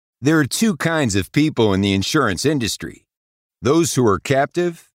There are two kinds of people in the insurance industry: those who are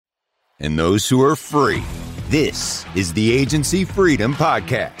captive and those who are free. This is the Agency Freedom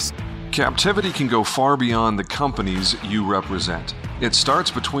Podcast. Captivity can go far beyond the companies you represent. It starts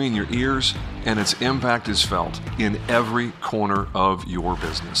between your ears, and its impact is felt in every corner of your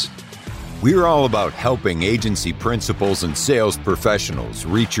business. We're all about helping agency principals and sales professionals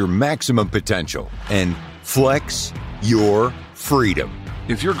reach your maximum potential and flex your freedom.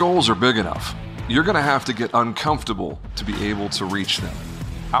 If your goals are big enough, you're going to have to get uncomfortable to be able to reach them.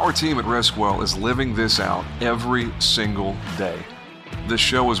 Our team at Riskwell is living this out every single day. This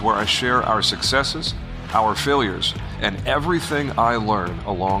show is where I share our successes, our failures, and everything I learn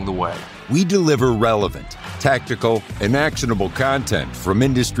along the way. We deliver relevant, tactical, and actionable content from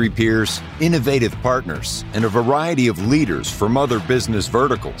industry peers, innovative partners, and a variety of leaders from other business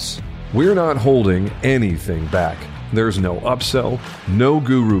verticals. We're not holding anything back. There's no upsell, no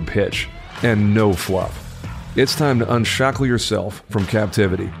guru pitch, and no fluff. It's time to unshackle yourself from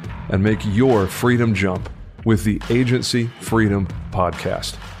captivity and make your freedom jump with the Agency Freedom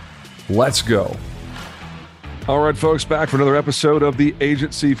Podcast. Let's go. All right, folks, back for another episode of the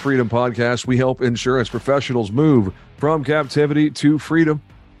Agency Freedom Podcast. We help insurance professionals move from captivity to freedom.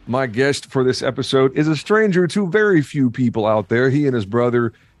 My guest for this episode is a stranger to very few people out there. He and his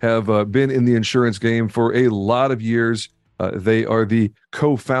brother have been in the insurance game for a lot of years. They are the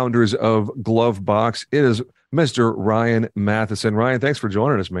co-founders of Glovebox. It is Mr. Ryan Mathisen. Ryan, thanks for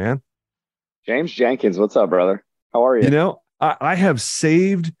joining us, man. James Jenkins, what's up, brother? How are you? You know, I have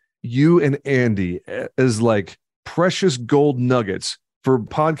saved you and Andy as like precious gold nuggets for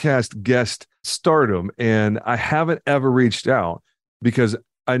podcast guest stardom, and I haven't ever reached out because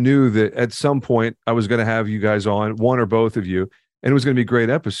I knew that at some point I was going to have you guys on, one or both of you, and it was going to be a great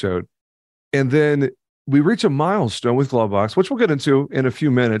episode. And then we reach a milestone with Glovebox, which we'll get into in a few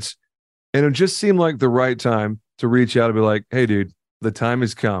minutes, and it just seemed like the right time to reach out and be like, hey, dude, the time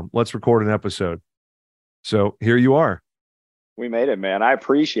has come. Let's record an episode. So here you are. We made it, man. I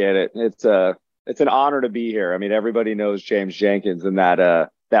appreciate it. It's an honor to be here. I mean, everybody knows James Jenkins and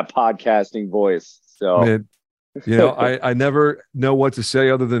that podcasting voice. So, man, you know, I never know what to say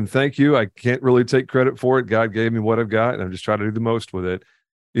other than thank you. I can't really take credit for it. God gave me what I've got, and I'm just trying to do the most with it.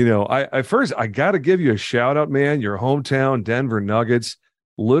 You know, I got to give you a shout out, man. Your hometown, Denver Nuggets,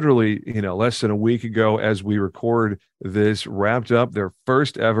 literally, you know, less than a week ago as we record this, wrapped up their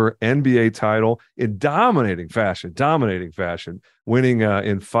first ever NBA title in dominating fashion, winning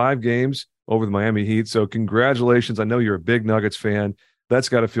in 5 games over the Miami Heat. So congratulations. I know you're a big Nuggets fan. That's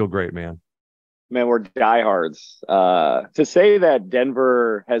got to feel great, man. Man, we're diehards. To say that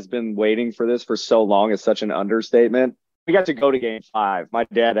Denver has been waiting for this for so long is such an understatement. We got to go to game 5. My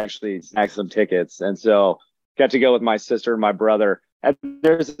dad actually snagged some tickets. And so got to go with my sister and my brother. And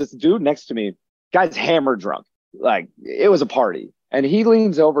there's this dude next to me, guy's hammered drunk. Like, it was a party. And he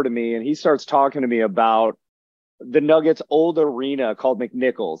leans over to me and he starts talking to me about the Nuggets' old arena called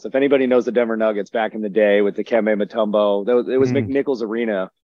McNichols. If anybody knows the Denver Nuggets back in the day with the Kembe Mutombo, it was McNichols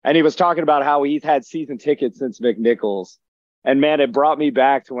Arena. And he was talking about how he's had season tickets since McNichols. And man, it brought me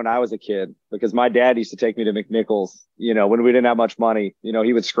back to when I was a kid, because my dad used to take me to McNichols, you know, when we didn't have much money. You know,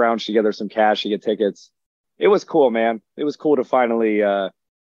 he would scrounge together some cash to get tickets. It was cool, man. It was cool to finally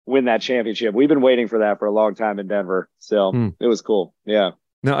win that championship. We've been waiting for that for a long time in Denver. So It was cool. Yeah.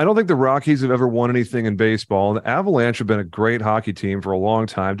 Now, I don't think the Rockies have ever won anything in baseball. The Avalanche have been a great hockey team for a long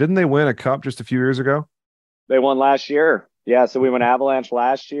time. Didn't they win a cup just a few years ago? They won last year. Yeah, so we went Avalanche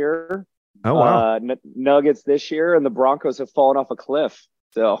last year. Oh, wow. Nuggets this year, and the Broncos have fallen off a cliff.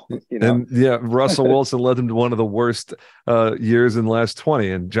 So, you know. And yeah, Russell Wilson led them to one of the worst years in the last 20,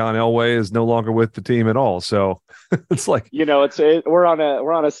 and John Elway is no longer with the team at all. So it's like, you know, we're on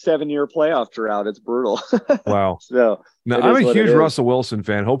a 7-year playoff drought. It's brutal. Wow. So now I'm a huge Russell Wilson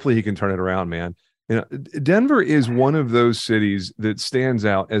fan. Hopefully he can turn it around, man. You know, Denver is one of those cities that stands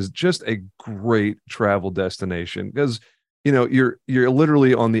out as just a great travel destination because, you know, you're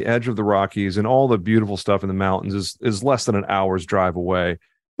literally on the edge of the Rockies, and all the beautiful stuff in the mountains is less than an hour's drive away.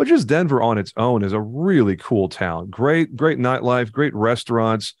 But just Denver on its own is a really cool town. Great nightlife, great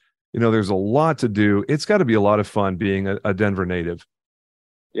restaurants. You know, there's a lot to do. It's got to be a lot of fun being a Denver native.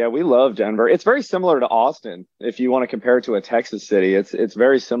 Yeah, we love Denver. It's very similar to Austin. If you want to compare it to a Texas city, it's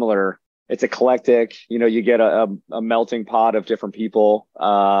very similar. It's eclectic. You know, you get a melting pot of different people.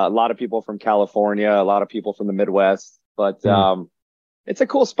 A lot of people from California, a lot of people from the Midwest. But it's a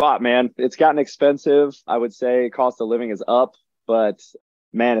cool spot, man. It's gotten expensive. I would say cost of living is up, but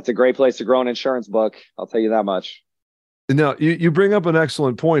man, it's a great place to grow an insurance book. I'll tell you that much. Now, you bring up an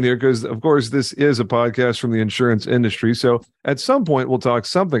excellent point here because, of course, this is a podcast from the insurance industry. So at some point, we'll talk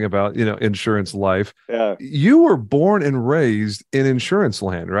something about, insurance life. Yeah. You were born and raised in insurance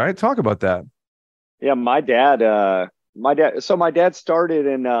land, right? Talk about that. Yeah, so my dad started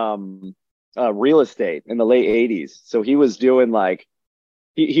in real estate in the late 80s. So he was doing like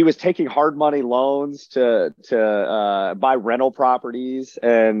he was taking hard money loans to buy rental properties,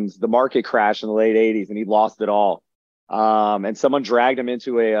 and the market crashed in the late 80s and he lost it all. And someone dragged him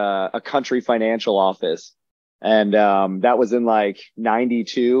into a country financial office. And that was in like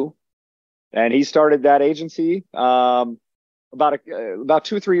 92. And he started that agency. About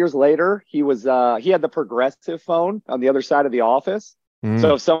 2 or 3 years later, he had the Progressive phone on the other side of the office.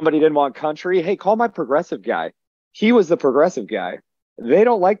 So if somebody didn't want country, hey, call my Progressive guy. He was the Progressive guy. They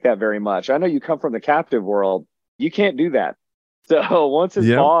don't like that very much. I know you come from the captive world. You can't do that. So once his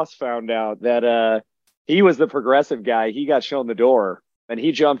boss found out that he was the Progressive guy, he got shown the door, and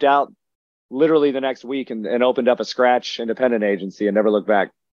he jumped out literally the next week and opened up a scratch independent agency and never looked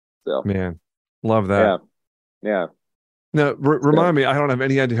back. So, man, love that. Yeah. Now, remind me, I don't have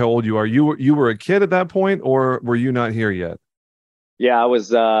any idea how old you are. You were a kid at that point, or were you not here yet? Yeah, I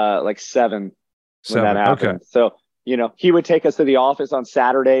was like seven when that happened. Okay. So, he would take us to the office on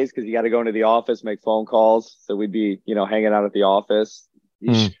Saturdays because you got to go into the office, make phone calls. So we'd be, hanging out at the office.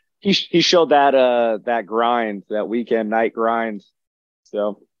 He showed that grind, that weekend night grind.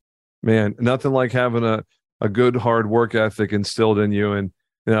 So, man, nothing like having a good hard work ethic instilled in you. And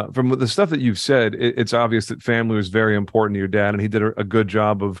from the stuff that you've said, it's obvious that family was very important to your dad, and he did a good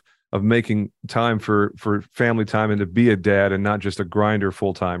job of making time for family time and to be a dad and not just a grinder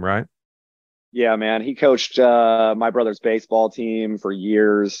full time, right? Yeah, man. He coached my brother's baseball team for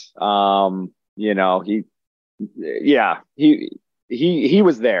years. He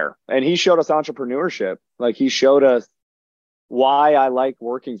was there, and he showed us entrepreneurship. Like, he showed us why I like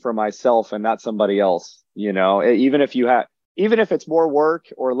working for myself and not somebody else. Even if it's more work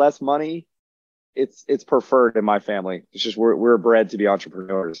or less money, it's preferred in my family. It's just we're bred to be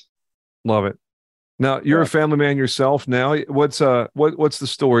entrepreneurs. Love it. Now, you're a family man yourself now. What's the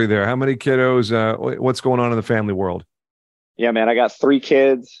story there? How many kiddos? What's going on in the family world? Yeah, man, I got 3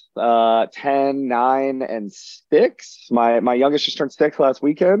 kids, 10, 9, and 6. My youngest just turned 6 last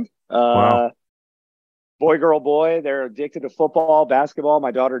weekend. Wow. Boy, girl, boy. They're addicted to football, basketball.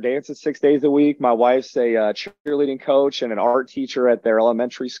 My daughter dances 6 days a week. My wife's a cheerleading coach and an art teacher at their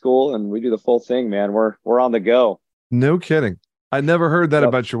elementary school, and we do the full thing, man. We're on the go. No kidding. I never heard that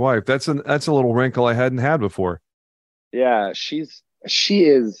about your wife. That's a little wrinkle I hadn't had before. Yeah, she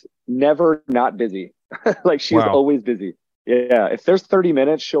is never not busy. Like, she's always busy. Yeah, if there's 30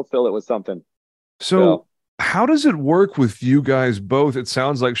 minutes, she'll fill it with something. So how does it work with you guys both? It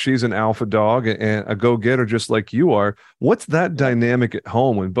sounds like she's an alpha dog and a go-getter just like you are. What's that dynamic at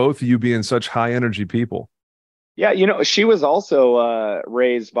home when both of you being such high energy people? Yeah, she was also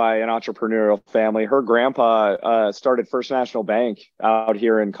raised by an entrepreneurial family. Her grandpa started First National Bank out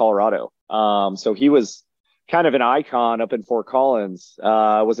here in Colorado. So he was kind of an icon up in Fort Collins,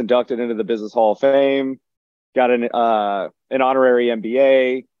 was inducted into the Business Hall of Fame, got an honorary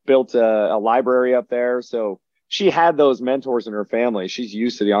MBA, built a library up there. So she had those mentors in her family. She's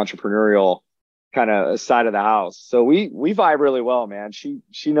used to the entrepreneurial kind of side of the house. So we vibe really well, man. She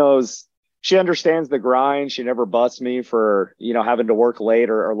knows. She understands the grind. She never busts me for, having to work late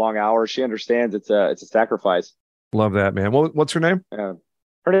or long hours. She understands it's a sacrifice. Love that, man. What's her name? Her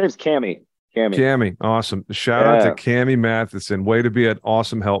name's Cammie. Cammie. Awesome. Shout out to Cammie Mathisen. Way to be an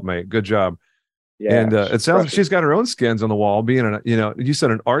awesome helpmate. Good job. Yeah. And it sounds like she's got her own skins on the wall, being you said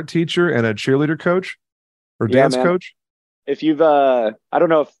an art teacher and a cheerleader coach or dance coach. If you've, I don't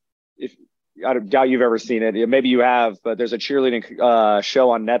know if I doubt you've ever seen it. Maybe you have, but there's a cheerleading show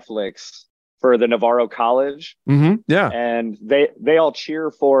on Netflix for the Navarro College. Mm-hmm. Yeah. And they all cheer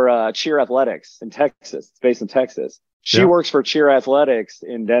for Cheer Athletics in Texas. It's based in Texas. She works for Cheer Athletics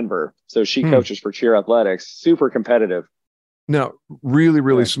in Denver. So she coaches for Cheer Athletics. Super competitive. No,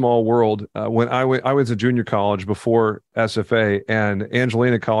 really small world. When I went to junior college before SFA, and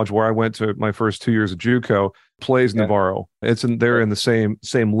Angelina College, where I went to my first 2 years of JUCO, plays Navarro. They're in the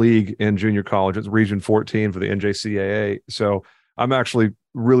same league in junior college. It's Region 14 for the NJCAA. So I'm actually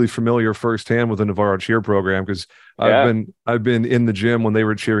really familiar firsthand with the Navarro cheer program because I've been in the gym when they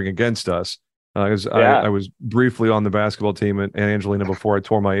were cheering against us. I was briefly on the basketball team and Angelina before I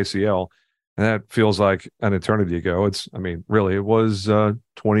tore my ACL. And that feels like an eternity ago. It was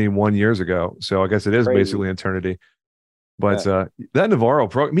 21 years ago. So I guess it is basically eternity. But that Navarro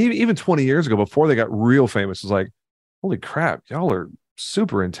program, even 20 years ago, before they got real famous, was like, holy crap, y'all are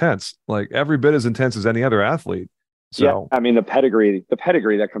super intense. Like every bit as intense as any other athlete. So, I mean, the pedigree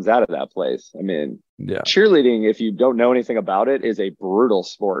that comes out of that place. I mean, yeah, cheerleading, if you don't know anything about it, is a brutal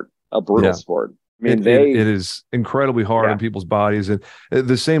sport. A brutal yeah. sport. I mean, It is incredibly hard yeah. on people's bodies, and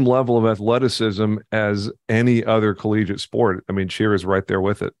the same level of athleticism as any other collegiate sport. I mean, cheer is right there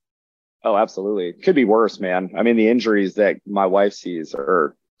with it. Oh, absolutely. Could be worse, man. I mean, the injuries that my wife sees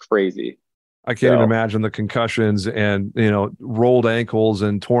are crazy. I can't even So imagine the concussions and, rolled ankles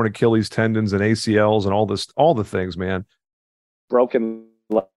and torn Achilles tendons and ACLs and all the things, man. broken.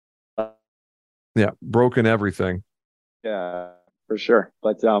 Yeah, broken everything. Yeah, for sure.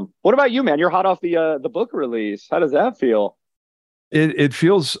 But what about you, man? You're hot off the book release. How does that feel? It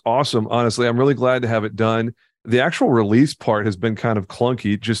feels awesome, honestly. I'm really glad to have it done. The actual release part has been kind of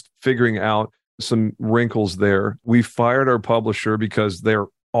clunky, just figuring out some wrinkles there. We fired our publisher because they're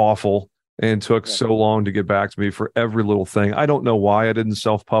awful and took so long to get back to me for every little thing. I don't know why I didn't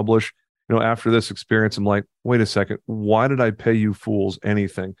self-publish. After this experience, I'm like, wait a second, why did I pay you fools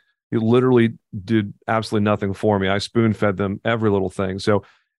anything? You literally did absolutely nothing for me. I spoon-fed them every little thing. So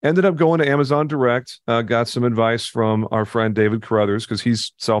ended up going to Amazon Direct, got some advice from our friend David Carruthers because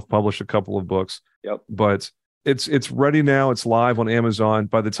he's self-published a couple of books. Yep. But it's ready now. It's live on Amazon.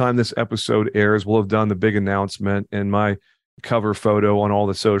 By the time this episode airs, we'll have done the big announcement, and my cover photo on all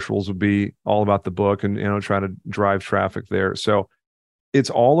the socials will be all about the book and try to drive traffic there. So it's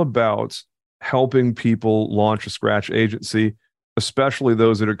all about helping people launch a scratch agency, especially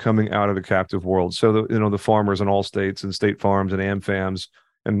those that are coming out of the captive world. So the farmers in all states and state farms and AmFams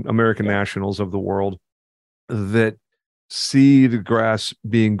and American Nationals of the world that see the grass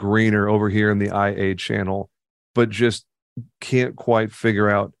being greener over here in the IA channel, but just can't quite figure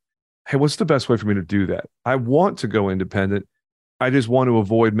out, hey, what's the best way for me to do that? I want to go independent. I just want to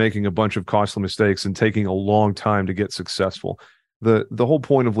avoid making a bunch of costly mistakes and taking a long time to get successful. The whole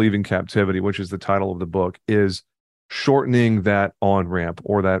point of leaving captivity, which is the title of the book, is shortening that on-ramp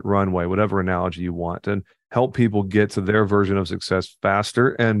or that runway, whatever analogy you want, and help people get to their version of success faster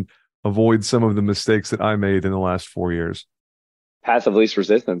and avoid some of the mistakes that I made in the last 4 years. Passive least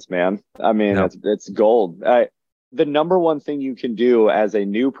resistance, man. I mean, it's gold. The number one thing you can do as a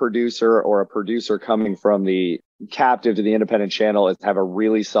new producer or a producer coming from the captive to the independent channel is have a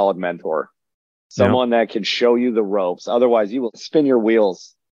really solid mentor, someone that can show you the ropes. Otherwise, you will spin your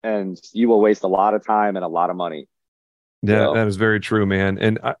wheels and you will waste a lot of time and a lot of money. Yeah, that is very true, man.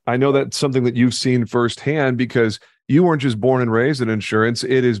 And I know that's something that you've seen firsthand because you weren't just born and raised in insurance.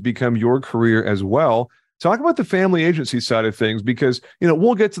 It has become your career as well. Talk about the family agency side of things, because,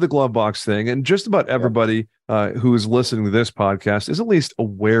 we'll get to the glove box thing, and just about everybody who is listening to this podcast is at least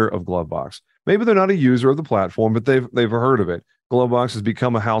aware of glove box. Maybe they're not a user of the platform, but they've heard of it. Glove box has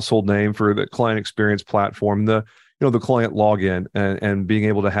become a household name for the client experience platform, the client login and being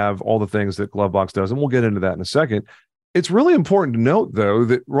able to have all the things that Glovebox does. And we'll get into that in a second. It's really important to note, though,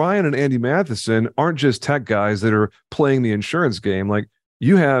 that Ryan and Andy Mathisen aren't just tech guys that are playing the insurance game. Like,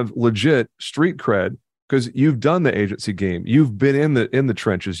 you have legit street cred because you've done the agency game. You've been in the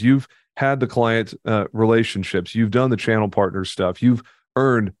trenches. You've had the client relationships. You've done the channel partner stuff. You've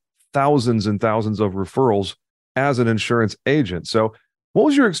earned thousands and thousands of referrals as an insurance agent. So what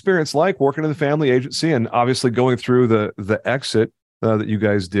was your experience like working in the family agency and obviously going through the exit that you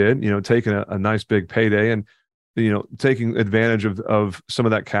guys did, taking a nice big payday and, taking advantage of some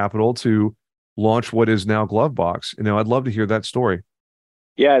of that capital to launch what is now Glovebox? I'd love to hear that story.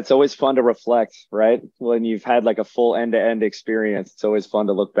 Yeah, it's always fun to reflect, right? When you've had like a full end-to-end experience, it's always fun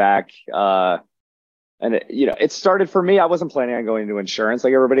to look back. And it started for me. I wasn't planning on going into insurance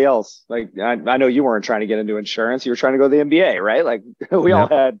like everybody else. Like, I know you weren't trying to get into insurance. You were trying to go to the MBA, right? Like, we all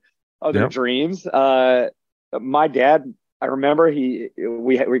had other dreams. My dad, I remember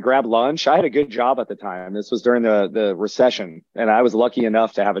we grabbed lunch. I had a good job at the time. This was during the recession, and I was lucky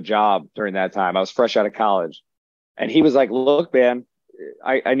enough to have a job during that time. I was fresh out of college, and he was like, "Look, man,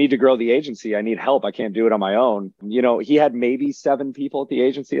 I need to grow the agency. I need help. I can't do it on my own." He had maybe 7 people at the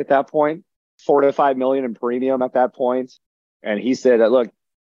agency at that point, 4 to 5 million in premium at that point. And he said, "Look,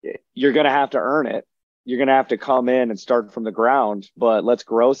 you're going to have to earn it. You're going to have to come in and start from the ground, but let's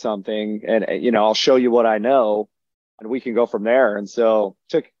grow something. And, I'll show you what I know and we can go from there." And so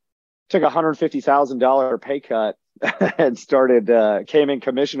took $150,000 pay cut and came in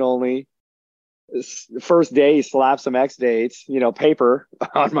commission only. First day, he slapped some X dates, paper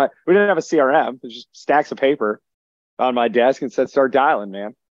on we didn't have a CRM, it was just stacks of paper on my desk and said, "Start dialing,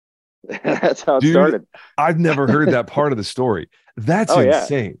 man." That's how it started. I've never heard that part of the story. That's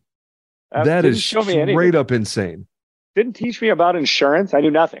insane. That is straight up insane. Didn't teach me about insurance. I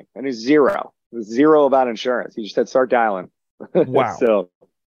knew nothing. I knew zero about insurance. He just said, "Start dialing." Wow. So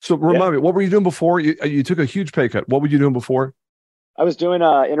So remind me, what were you doing before? You took a huge pay cut. What were you doing before? I was doing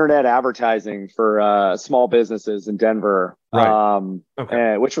internet advertising for small businesses in Denver, Right. Okay.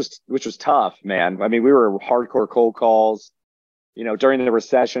 and which was tough, man. I mean, we were hardcore cold calls. During the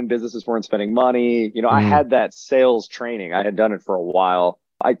recession, businesses weren't spending money. I Mm. had that sales training. I had done it for a while.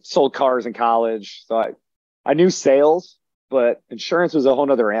 I sold cars in college, so I knew sales, but insurance was a whole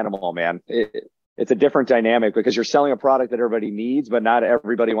nother animal, man. It's a different dynamic because you're selling a product that everybody needs, but not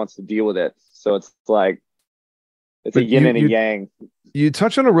everybody wants to deal with it. So it's like it's a But yin and a yang. you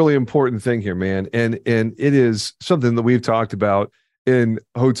touch on a really important thing here, man, and it is something that we've talked about in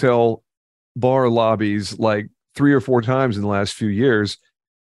hotel bar lobbies like 3 or 4 times in the last few years.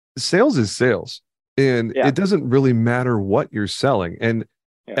 Sales is sales, and Yeah, it doesn't really matter what you're selling. And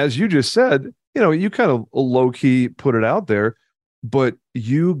yeah, as you just said, you kind of low key put it out there, but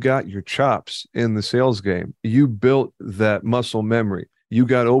you got your chops in the sales game. You built that muscle memory. You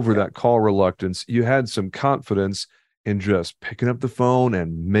got over yeah, that call reluctance. You had some confidence in just picking up the phone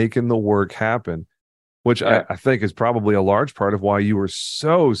and making the work happen, which yeah. I think is probably a large part of why you were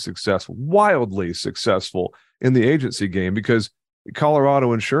so successful, wildly successful in the agency game, because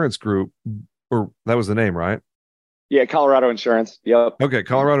Colorado Insurance Group, or that was the name, right? Yeah, Colorado Insurance. Yep. Okay,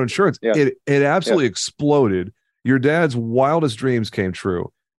 Colorado Insurance. Yeah. It absolutely Yep. exploded. Your dad's wildest dreams came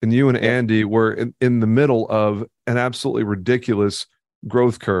true, and you and Yep. Andy were in the middle of an absolutely ridiculous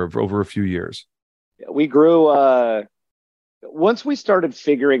growth curve over a few years. We grew once we started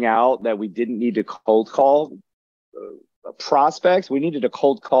figuring out that we didn't need to cold call prospects, we needed to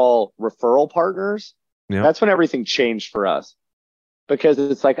cold call referral partners. Yeah, That's when everything changed for us. Because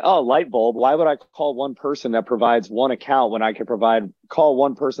it's like, oh, light bulb. Why would I call one person that provides one account when I can call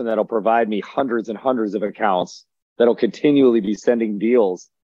one person that'll provide me hundreds and hundreds of accounts that'll continually be sending deals?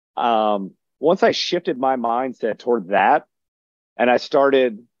 Once I shifted my mindset toward that, and I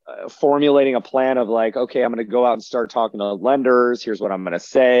started formulating a plan of like, okay, I'm going to go out and start talking to lenders. Here's what I'm going to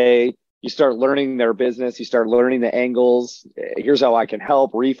say. You start learning their business. You start learning the angles. Here's how I can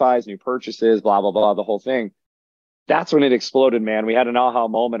help refis, new purchases, blah, blah, blah, the whole thing. That's when it exploded, man. We had an aha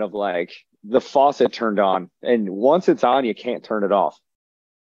moment of like the faucet turned on, and once it's on, you can't turn it off.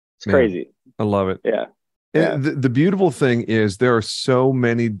 It's man, crazy. I love it. Yeah. Yeah. And the beautiful thing is there are so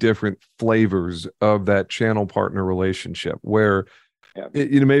many different flavors of that channel partner relationship where, Yeah.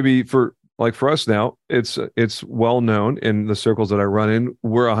 maybe for us now, it's well known in the circles that I run in.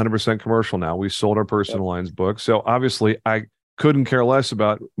 We're 100% commercial now. We sold our personal lines book. So obviously I couldn't care less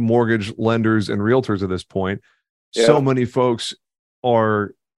about mortgage lenders and realtors at this point. So Yeah. many folks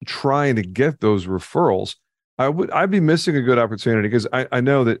are trying to get those referrals. I'd be missing a good opportunity because I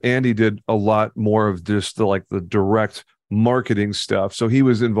know that Andy did a lot more of just the direct marketing stuff. So he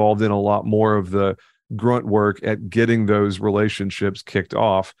was involved in a lot more of the grunt work at getting those relationships kicked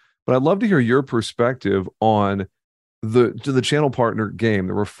off. But I'd love to hear your perspective on the channel partner game,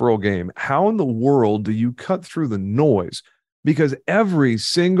 the referral game. How in the world do you cut through the noise? Because every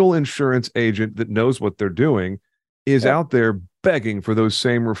single insurance agent that knows what they're doing is Yeah. out there begging for those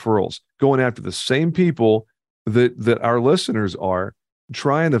same referrals, going after the same people that our listeners are,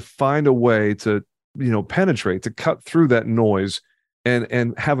 trying to find a way to penetrate, to cut through that noise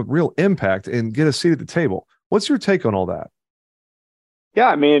and have a real impact and get a seat at the table. What's your take on all that? Yeah.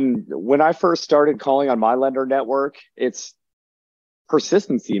 I mean, when I first started calling on my lender network, it's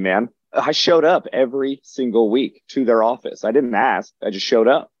persistency, man. I showed up every single week to their office. I didn't ask. I just showed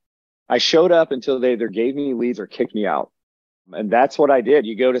up. I showed up until they either gave me leads or kicked me out. And that's what I did.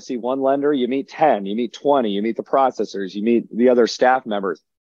 You go to see one lender, you meet 10, you meet 20, you meet the processors, you meet the other staff members.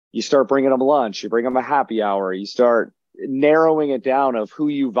 You start bringing them lunch, you bring them a happy hour, you start narrowing it down of who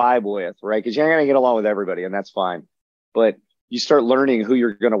you vibe with, right? Because you're not going to get along with everybody, and that's fine. But you start learning who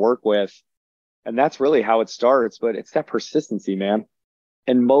you're going to work with. And that's really how it starts. But it's that persistency, man.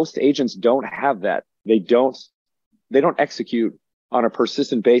 And most agents don't have that. They don't execute on a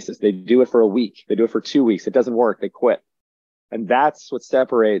persistent basis. They do it for a week. They do it for 2 weeks. It doesn't work. They quit. And that's what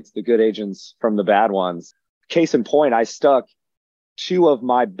separates the good agents from the bad ones. Case in point, I stuck two of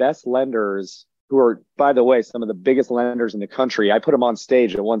my best lenders, who are, by the way, some of the biggest lenders in the country. I put them on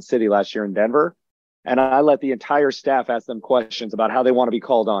stage at one city last year in Denver, and I let the entire staff ask them questions about how they want to be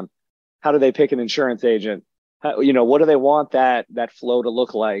called on. How do they pick an insurance agent? What do they want that flow to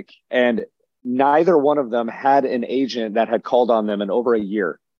look like? And neither one of them had an agent that had called on them in over a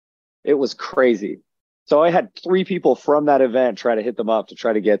year. It was crazy. So I had 3 people from that event try to hit them up to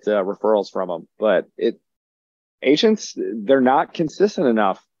try to get referrals from them. But agents, they're not consistent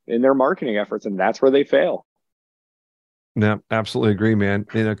enough in their marketing efforts, and that's where they fail. No, absolutely agree, man.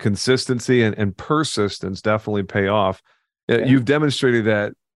 Consistency and persistence definitely pay off. Yeah. You've demonstrated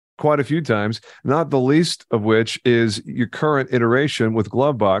that quite a few times, not the least of which is your current iteration with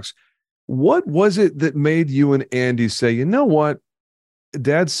Glovebox. What was it that made you and Andy say, you know what,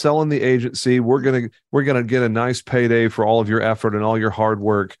 Dad's selling the agency. We're gonna get a nice payday for all of your effort and all your hard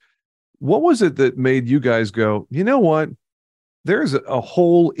work. What was it that made you guys go, you know what, there's a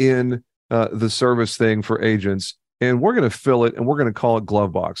hole in the service thing for agents, and we're going to fill it, and we're going to call it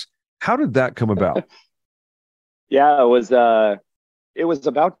Glovebox? How did that come about? Yeah, it was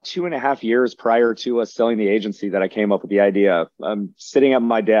about 2.5 years prior to us selling the agency that I came up with the idea. I'm sitting at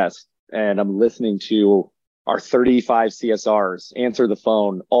my desk and I'm listening to our 35 CSRs answer the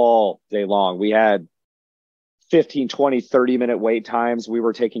phone all day long. We had 15, 20, 30-minute wait times. We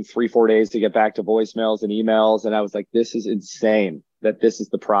were taking 3-4 days to get back to voicemails and emails. And I was like, this is insane that this is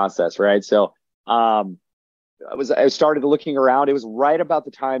the process, right? So I started looking around. It was right about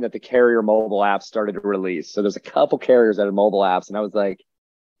the time that the carrier mobile app started to release. So there's a couple carriers that had mobile apps. And I was like,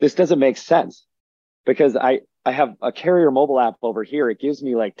 this doesn't make sense, because I have a carrier mobile app over here. It gives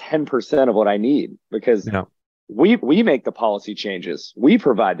me like 10% of what I need, because we make the policy changes. We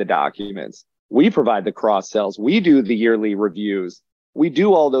provide the documents. We provide the cross sells. We do the yearly reviews. We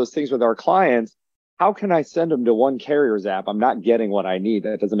do all those things with our clients. How can I send them to one carrier's app? I'm not getting what I need.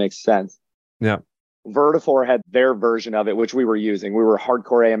 That doesn't make sense. Yeah. Vertafore had their version of it, which we were using. We were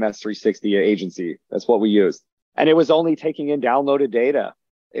hardcore AMS 360 agency. That's what we used. And it was only taking in downloaded data.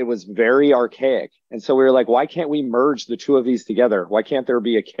 It was very archaic. And so we were like, why can't we merge the two of these together? Why can't there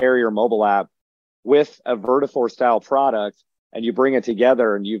be a carrier mobile app with a Vertafore style product, and you bring it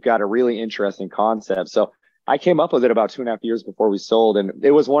together and you've got a really interesting concept? So I came up with it about 2.5 years before we sold. And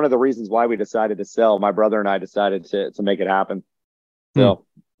it was one of the reasons why we decided to sell. My brother and I decided to make it happen. So,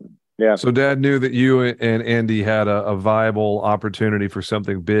 yeah. So Dad knew that you and Andy had a viable opportunity for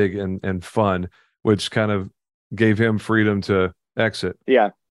something big and fun, which kind of gave him freedom to exit.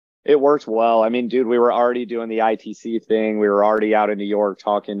 Yeah, it worked well. I mean, dude, we were already doing the ITC thing. We were already out in New York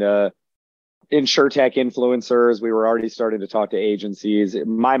talking to InsurTech influencers. We were already starting to talk to agencies.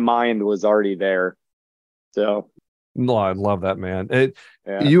 My mind was already there. So, no, I love that, man.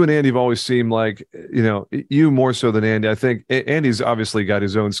 You and Andy have always seemed like, you more so than Andy. I think Andy's obviously got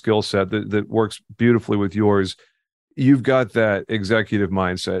his own skill set that works beautifully with yours. You've got that executive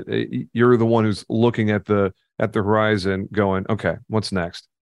mindset. You're the one who's looking at the horizon going, okay, what's next?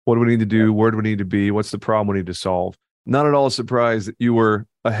 What do we need to do? Where do we need to be? What's the problem we need to solve? Not at all surprised that you were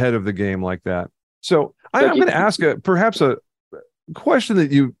ahead of the game like that. So I'm going to ask perhaps a question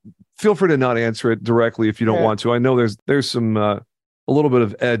that you feel free to not answer it directly if you don't want to. I know there's some a little bit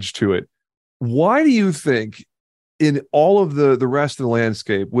of edge to it. Why do you think in all of the rest of the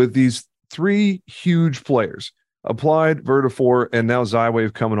landscape with these three huge players, Applied, Vertafore, and now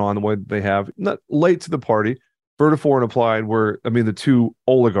Xywave coming on the way they have, not late to the party, Vertafore and Applied were, the two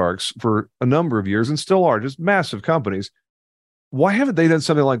oligarchs for a number of years and still are just massive companies. Why haven't they done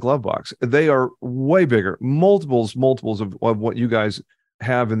something like Glovebox? They are way bigger, multiples of what you guys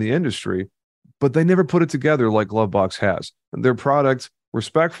have in the industry, but they never put it together like Glovebox has. And their product,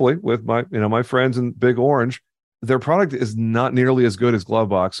 respectfully, with my friends in Big Orange, their product is not nearly as good as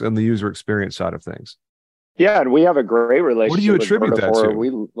Glovebox and the user experience side of things. Yeah, and we have a great relationship. What do you attribute that to?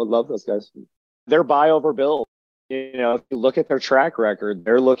 We love those guys. They're buy over build. If you look at their track record,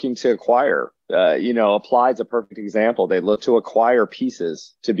 they're looking to acquire. Applied's a perfect example. They look to acquire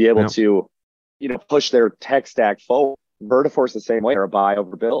pieces to be able to, push their tech stack forward. Vertafore's the same way. They're a buy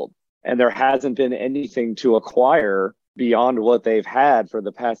over build. And there hasn't been anything to acquire beyond what they've had for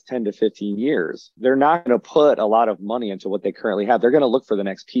the past 10 to 15 years. They're not going to put a lot of money into what they currently have. They're going to look for the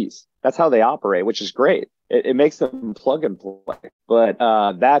next piece. That's how they operate, which is great. It makes them plug and play. But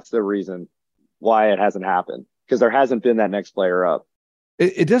that's the reason why it hasn't happened, because there hasn't been that next player up.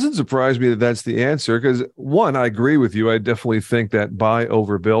 It doesn't surprise me that that's the answer, because one, I agree with you. I definitely think that buy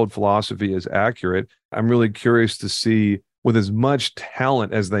over build philosophy is accurate. I'm really curious to see, with as much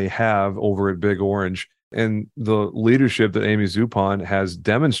talent as they have over at Big Orange and the leadership that Amy Zupon has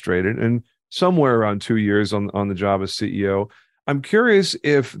demonstrated in somewhere around 2 years on the job as CEO, I'm curious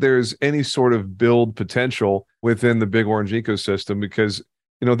if there's any sort of build potential within the Big Orange ecosystem, because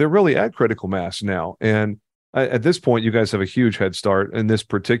they're really at critical mass now. And at this point, you guys have a huge head start in this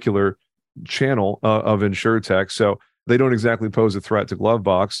particular channel of InsurTech. So they don't exactly pose a threat to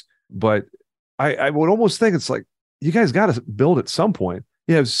Glovebox, but I would almost think it's like, you guys got to build at some point.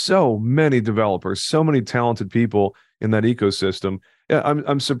 You have so many developers, so many talented people in that ecosystem. Yeah,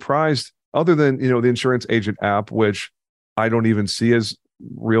 I'm surprised, other than, the insurance agent app, which I don't even see as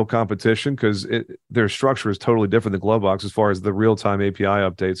real competition, because their structure is totally different than Glovebox as far as the real-time API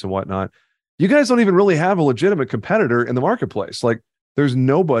updates and whatnot. You guys don't even really have a legitimate competitor in the marketplace. Like, There's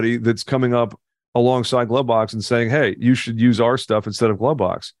nobody that's coming up alongside Glovebox and saying, "Hey, you should use our stuff instead of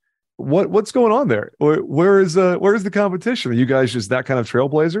Glovebox." What's going on there? Where is the competition? Are you guys just that kind of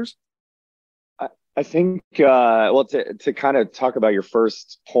trailblazers? I think, well, to kind of talk about your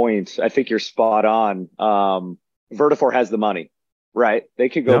first point, I think you're spot on. Vertafore has the money, right? They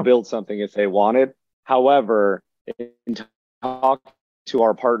could go build something if they wanted. However, in talk to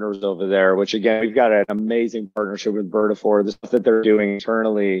our partners over there, which again, we've got an amazing partnership with Vertafore. The stuff that they're doing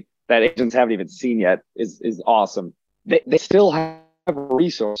internally that agents haven't even seen yet is awesome. They still have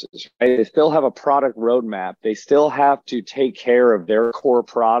resources, right? They still have a product roadmap. They still have to take care of their core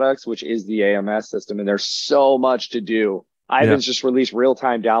products, which is the AMS system. And there's so much to do. Ivan's just released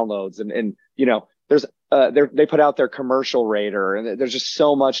real-time downloads and you know, there's they put out their commercial rater, and there's just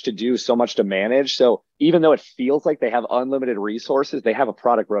so much to do, so much to manage. So even though it feels like they have unlimited resources, they have a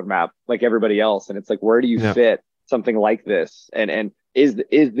product roadmap like everybody else. And it's like, where do you fit something like this? And is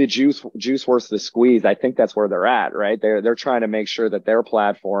the juice worth the squeeze? I think that's where they're at, right? They're trying to make sure that their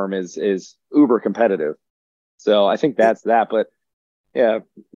platform is uber competitive. So I think that's that. But yeah.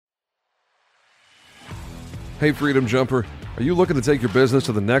 Hey, Freedom Jumper, are you looking to take your business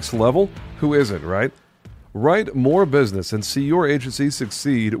to the next level? Who isn't, right? Write more business and see your agency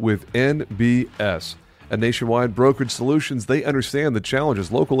succeed with NBS. At Nationwide Brokerage Solutions, they understand the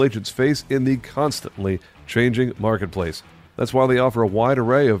challenges local agents face in the constantly changing marketplace. That's why they offer a wide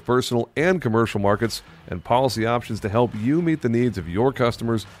array of personal and commercial markets and policy options to help you meet the needs of your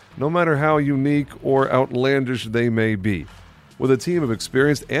customers, no matter how unique or outlandish they may be. With a team of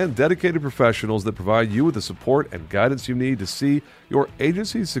experienced and dedicated professionals that provide you with the support and guidance you need to see your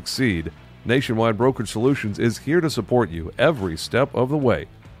agency succeed, Nationwide Brokerage Solutions is here to support you every step of the way.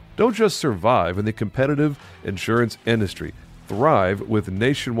 Don't just survive in the competitive insurance industry. Thrive with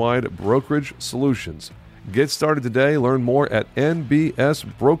Nationwide Brokerage Solutions. Get started today. Learn more at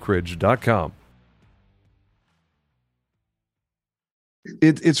nbsbrokerage.com.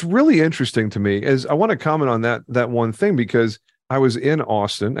 It's really interesting to me, as I want to comment on that one thing, because I was in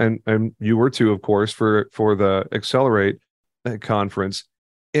Austin, and you were too, of course, for the Accelerate conference.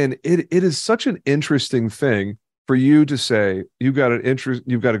 And it is such an interesting thing for you to say you've got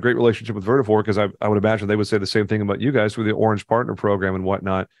a great relationship with Vertafore, because I would imagine they would say the same thing about you guys with the Orange Partner Program and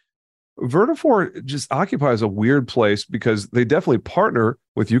whatnot. Vertafore just occupies a weird place because they definitely partner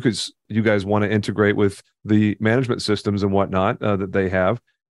with you because you guys want to integrate with the management systems and whatnot that they have,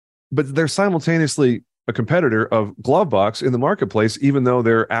 but they're simultaneously a competitor of Glovebox in the marketplace, even though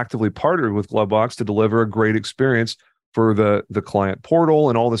they're actively partnered with Glovebox to deliver a great experience for the client portal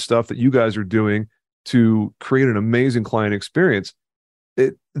and all the stuff that you guys are doing to create an amazing client experience.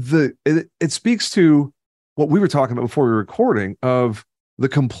 It speaks to what we were talking about before we were recording of the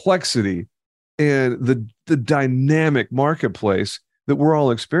complexity and the dynamic marketplace that we're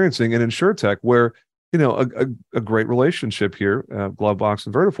all experiencing in InsurTech, where, you know, a great relationship here, Glovebox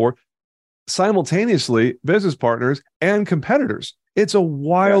and Vertafore, simultaneously business partners and competitors. It's a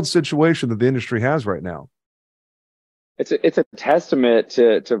wild situation that the industry has right now. It's a testament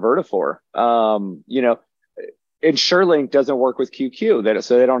to Vertafore. You know, InsureLink doesn't work with QQ,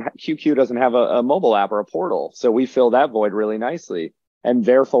 so QQ doesn't have a mobile app or a portal. So we fill that void really nicely. And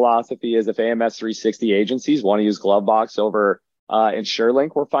their philosophy is if AMS 360 agencies want to use Glovebox over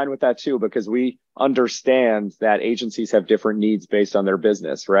InsureLink, we're fine with that too, because we understand that agencies have different needs based on their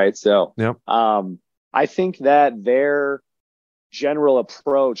business, right? So I think that their general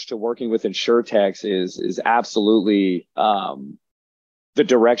approach to working with InsurTechs is absolutely the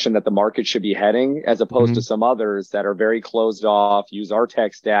direction that the market should be heading, as opposed to some others that are very closed off, use our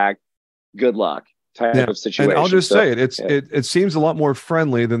tech stack, good luck type of situation. And I'll just say it seems a lot more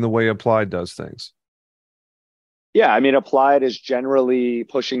friendly than the way Applied does things. Yeah, I mean, Applied is generally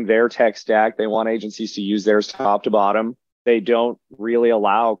pushing their tech stack. They want agencies to use theirs top to bottom. They don't really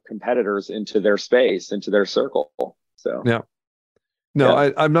allow competitors into their space, into their circle. So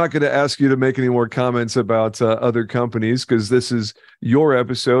I'm not going to ask you to make any more comments about other companies, because this is your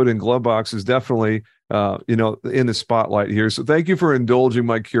episode and Glovebox is definitely in the spotlight here. So thank you for indulging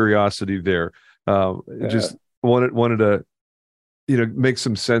my curiosity there. Just wanted to make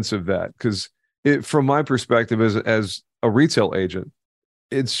some sense of that, because from my perspective as a retail agent,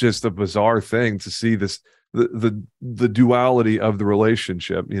 it's just a bizarre thing to see this the duality of the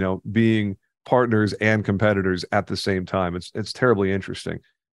relationship, being partners and competitors at the same time. It's terribly interesting.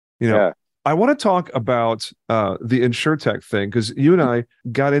 I want to talk about the InsurTech thing, because you and I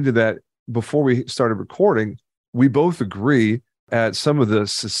got into that before we started recording. We both agree at some of the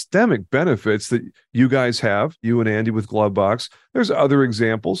systemic benefits that you guys have, you and Andy with Glovebox. There's other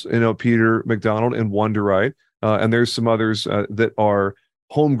examples, Peter McDonald and Wonderite, and there's some others that are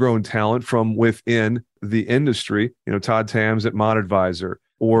homegrown talent from within the industry. Todd Tams at Mod Advisor,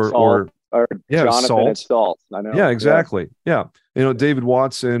 or Jonathan Salt. at Salt. I know. Yeah, exactly. Yeah. David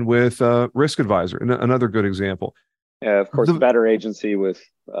Watson with Risk Advisor, another good example. Yeah, of course, Better Agency with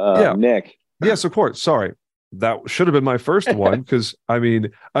Nick. Yes, of course. Sorry. That should have been my first one, because I'm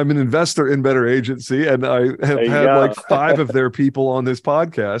an investor in Better Agency, and I have had like 5 of their people on this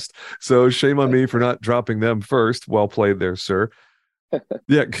podcast. So shame on me for not dropping them first. Well played there, sir.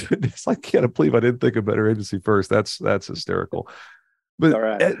 Yeah, goodness, I can't believe I didn't think of Better Agency first. That's hysterical. But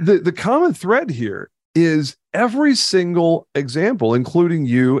the common thread here is every single example, including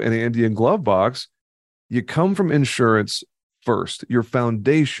you and Andy and Glovebox, you come from insurance first. Your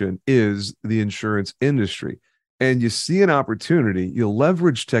foundation is the insurance industry, and you see an opportunity, you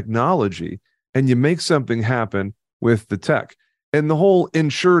leverage technology, and you make something happen with the tech. And the whole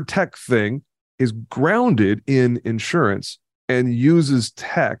insure tech thing is grounded in insurance and uses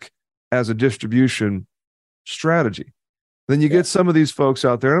tech as a distribution strategy. Then you get some of these folks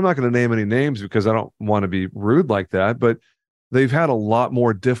out there, and I'm not going to name any names because I don't want to be rude like that, but they've had a lot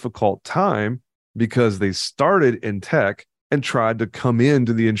more difficult time because they started in tech and tried to come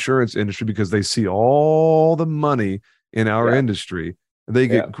into the insurance industry because they see all the money in our industry. They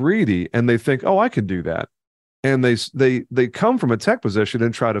get greedy and they think, oh, I can do that. And they come from a tech position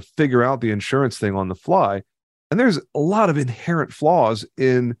and try to figure out the insurance thing on the fly. And there's a lot of inherent flaws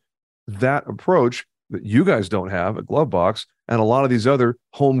in that approach that you guys don't have at Glovebox, and a lot of these other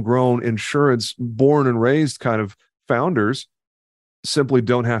homegrown insurance born and raised kind of founders simply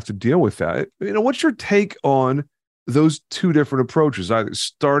don't have to deal with that. What's your take on those two different approaches, either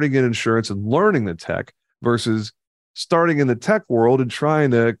starting in insurance and learning the tech versus starting in the tech world and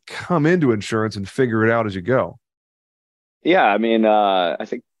trying to come into insurance and figure it out as you go? Yeah, I mean, I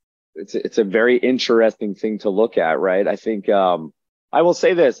think it's a very interesting thing to look at, right? I think I will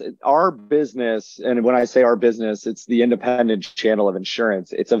say this, our business, and when I say our business, it's the independent channel of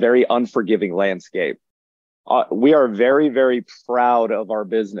insurance. It's a very unforgiving landscape. We are very, very proud of our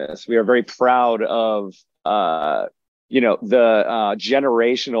business. We are very proud of, the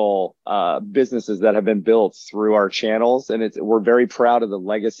generational businesses that have been built through our channels. And we're very proud of the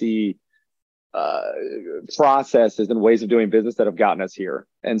legacy processes and ways of doing business that have gotten us here.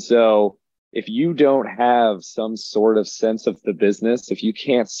 And so if you don't have some sort of sense of the business, if you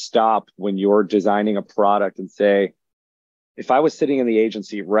can't stop when you're designing a product and say, if I was sitting in the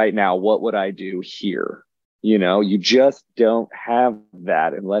agency right now, what would I do here? You just don't have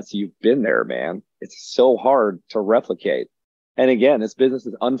that unless you've been there, man. It's so hard to replicate. And again, this business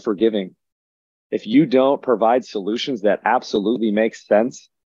is unforgiving. If you don't provide solutions that absolutely make sense,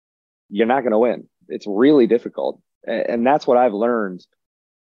 you're not going to win. It's really difficult. And that's what I've learned.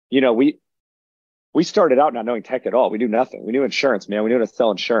 We started out not knowing tech at all. We knew nothing. We knew insurance, man. We knew how to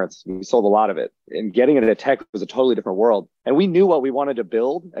sell insurance. We sold a lot of it. And getting into tech was a totally different world. And we knew what we wanted to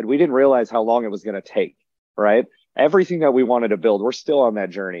build, and we didn't realize how long it was going to take, right? Everything that we wanted to build, we're still on that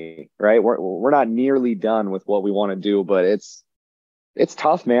journey, right? We're not nearly done with what we want to do, but it's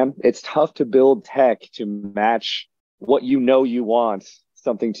tough, man. It's tough to build tech to match what you want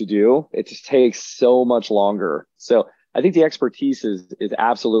something to do. It just takes so much longer. So I think the expertise is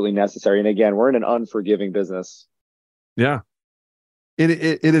absolutely necessary. And again, we're in an unforgiving business. Yeah.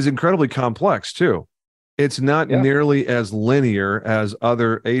 It is incredibly complex too. It's not nearly as linear as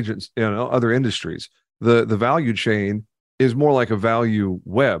other other industries. The value chain is more like a value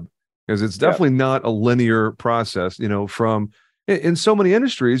web, because it's definitely not a linear process. From in so many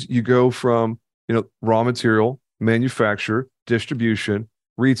industries, you go from, raw material, manufacture, distribution,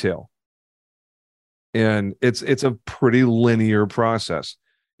 retail. And it's a pretty linear process.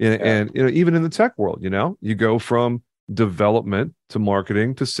 And even in the tech world, you go from development to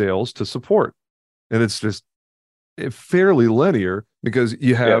marketing to sales to support. And it's just fairly linear, because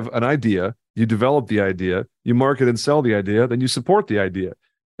you have an idea, you develop the idea, you market and sell the idea, then you support the idea.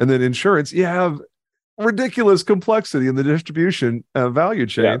 And then insurance, you have ridiculous complexity in the distribution value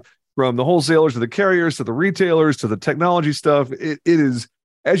chain, from the wholesalers to the carriers to the retailers to the technology stuff. It is,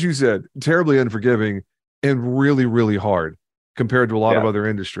 as you said, terribly unforgiving and really, really hard compared to a lot of other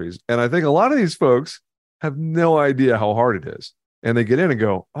industries. And I think a lot of these folks have no idea how hard it is. And they get in and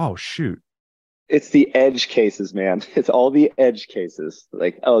go, oh, shoot. It's the edge cases, man. It's all the edge cases.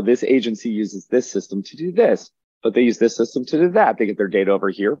 Like, oh, this agency uses this system to do this, but they use this system to do that. They get their data over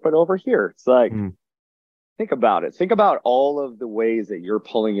here, but over here. It's like, think about it. Think about all of the ways that you're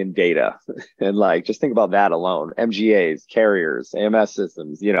pulling in data. And just think about that alone. MGAs, carriers, AMS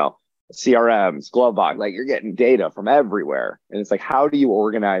systems, CRMs, Glovebox, you're getting data from everywhere. And it's like, how do you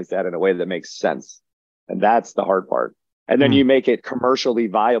organize that in a way that makes sense? And that's the hard part. And then you make it commercially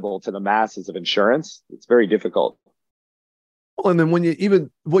viable to the masses of insurance. It's very difficult. Well, and then when you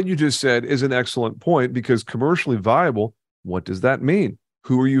even what you just said is an excellent point, because commercially viable, what does that mean?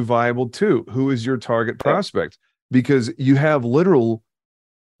 Who are you viable to? Who is your target prospect? Because you have literal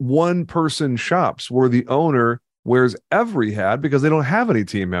one person shops where the owner wears every hat because they don't have any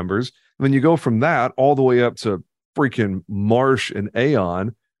team members. And then you go from that all the way up to freaking Marsh and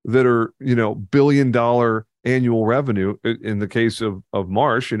Aon that are, $1 billion annual revenue. In the case of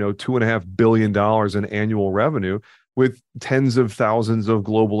Marsh, $2.5 billion in annual revenue with tens of thousands of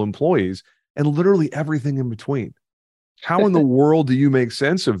global employees and literally everything in between. How in the world do you make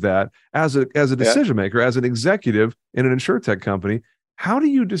sense of that as a decision maker, as an executive in an insurtech company? How do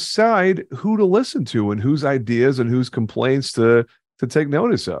you decide who to listen to and whose ideas and whose complaints to take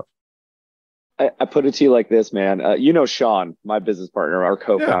notice of? I put it to you like this, man. Sean, my business partner, our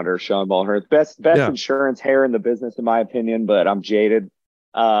co-founder, Sean Mulhern, best insurance hair in the business, in my opinion, but I'm jaded.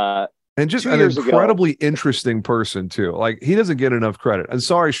 And just an incredibly interesting person too. Like, he doesn't get enough credit. And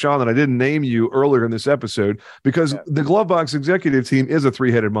sorry, Sean, that I didn't name you earlier in this episode, because the Glovebox executive team is a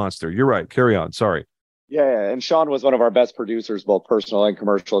three-headed monster. You're right. Carry on. Sorry. Yeah. And Sean was one of our best producers, both personal and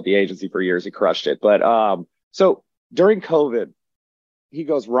commercial, at the agency for years. He crushed it. But so during COVID, he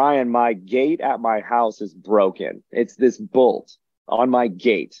goes, Ryan, my gate at my house is broken. It's this bolt on my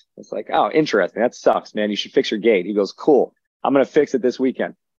gate. It's like, oh, interesting. That sucks, man. You should fix your gate. He goes, cool. I'm going to fix it this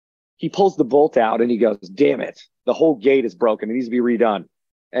weekend. He pulls the bolt out and he goes, damn it. The whole gate is broken. It needs to be redone.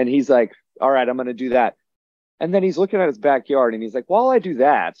 And he's like, all right, I'm going to do that. And then he's looking at his backyard and he's like, while I do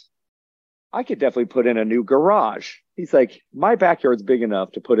that, I could definitely put in a new garage. He's like, my backyard's big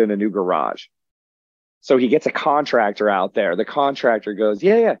enough to put in a new garage. So he gets a contractor out there. The contractor goes,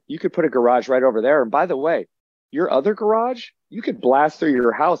 yeah, you could put a garage right over there. And by the way, your other garage, you could blast through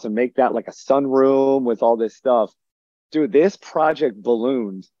your house and make that like a sunroom with all this stuff. Dude, this project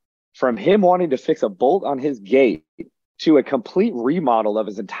ballooned from him wanting to fix a bolt on his gate to a complete remodel of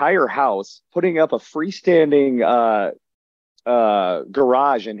his entire house, putting up a freestanding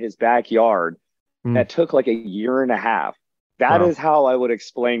garage in his backyard that took like a year and a half. That is how I would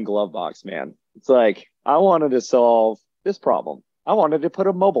explain Glovebox, man. It's like, I wanted to solve this problem. I wanted to put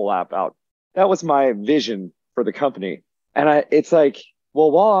a mobile app out. That was my vision for the company. And it's like,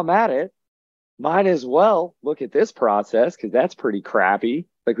 well, while I'm at it, might as well look at this process, because that's pretty crappy.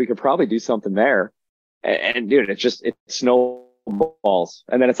 Like, we could probably do something there. And dude, it snowballs.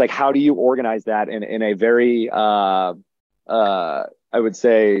 And then it's like, how do you organize that in a very, I would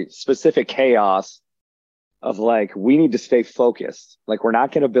say, specific chaos of like, we need to stay focused. Like, we're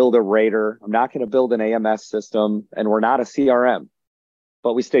not going to build a rater. I'm not going to build an AMS system, and we're not a CRM,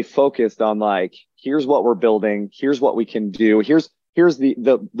 but we stay focused on like, here's what we're building. Here's what we can do. Here's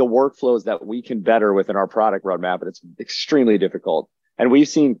the workflows that we can better within our product roadmap. And it's extremely difficult. And we've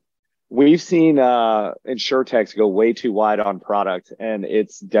seen insurtechs go way too wide on product, and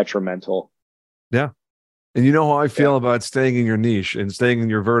it's detrimental. Yeah. And you know how I feel about staying in your niche and staying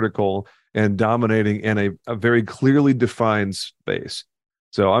in your vertical and dominating in a very clearly defined space.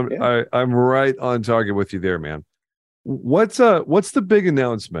 So I'm right on target with you there, man. What's the big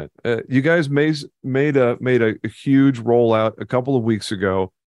announcement? You guys made a huge rollout a couple of weeks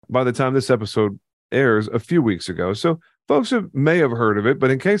ago. By the time this episode airs, a few weeks ago. So folks may have heard of it,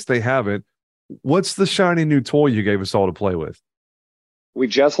 but in case they haven't, what's the shiny new toy you gave us all to play with? We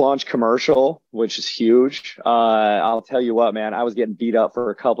just launched commercial, which is huge. I'll tell you what, man, I was getting beat up for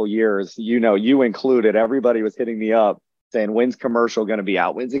a couple years. You included. Everybody was hitting me up saying, when's commercial going to be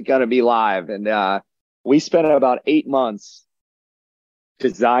out? When's it going to be live? And we spent about 8 months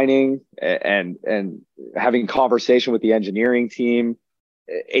designing and having conversation with the engineering team,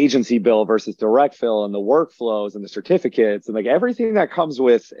 agency bill versus direct fill, and the workflows and the certificates and like everything that comes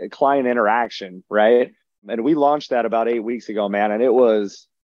with client interaction, right? And we launched that about 8 weeks ago, man. And it was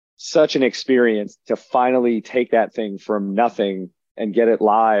such an experience to finally take that thing from nothing and get it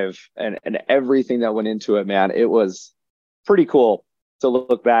live and everything that went into it, man. It was pretty cool to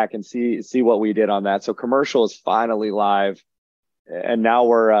look back and see what we did on that. So commercial is finally live. And now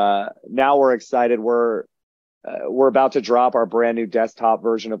we're excited. We're about to drop our brand new desktop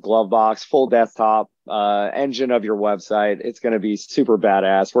version of Glovebox, full desktop, engine of your website. It's going to be super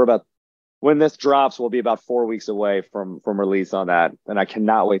badass. When this drops, we'll be about 4 weeks away from release on that. And I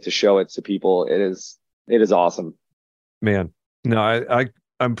cannot wait to show it to people. It is awesome. Man, no,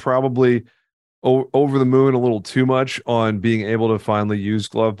 I'm probably over the moon a little too much on being able to finally use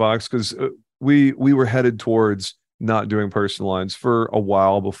Glovebox, because we were headed towards not doing personal lines for a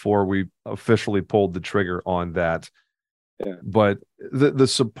while before we officially pulled the trigger on that. Yeah. But the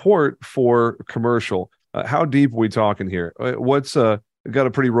support for commercial, how deep are we talking here? What's got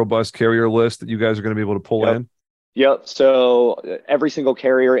a pretty robust carrier list that you guys are going to be able to pull Yep. in? Yep. So every single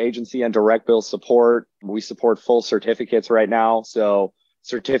carrier agency and direct bill support. We support full certificates right now. So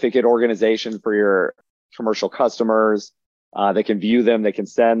certificate organization for your commercial customers. They can view them, they can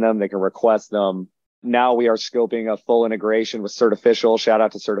send them, they can request them. Now we are scoping a full integration with Certificial. Shout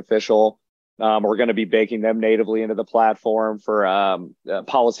out to Certificial. We're going to be baking them natively into the platform for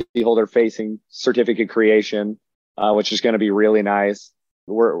policyholder facing certificate creation, which is going to be really nice.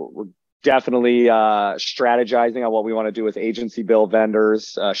 We're definitely strategizing on what we want to do with agency bill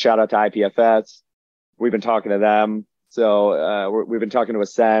vendors. Shout out to IPFS. We've been talking to them. So we've been talking to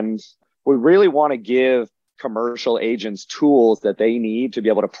Ascend. We really want to give commercial agents tools that they need to be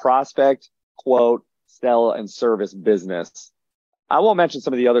able to prospect, quote, sell, and service business. I won't mention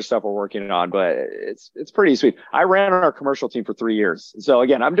some of the other stuff we're working on, but it's pretty sweet. I ran our commercial team for 3 years. So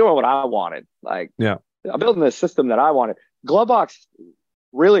again, I'm doing what I wanted. Like, Yeah, I'm building the system that I wanted. Glovebox,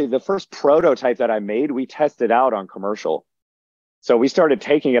 really the first prototype that I made, we tested out on commercial. So we started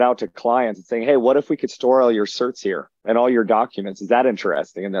taking it out to clients and saying, hey, what if we could store all your certs here and all your documents? Is that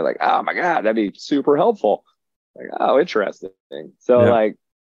interesting? And they're like, oh my God, that'd be super helpful. Like, oh, interesting. So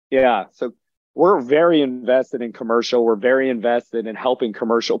so we're very invested in commercial. We're very invested in helping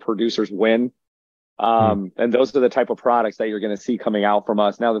commercial producers win. And those are the type of products that you're going to see coming out from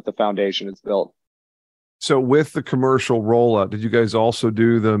us now that the foundation is built. So with the commercial rollout, did you guys also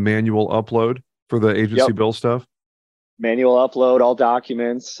do the manual upload for the agency bill stuff? Manual upload, all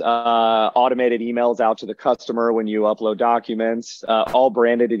documents, automated emails out to the customer when you upload documents, all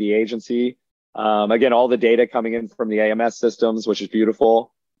branded to the agency. Again, all the data coming in from the AMS systems, which is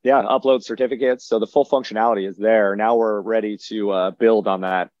beautiful. Yeah, upload certificates. So the full functionality is there. Now we're ready to build on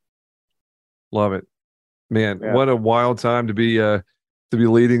that. Love it, man. Yeah. What a wild time to be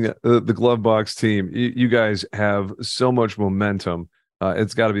leading the Glovebox team. You guys have so much momentum.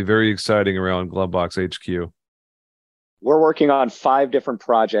 It's got to be very exciting around Glovebox HQ. We're working on 5 different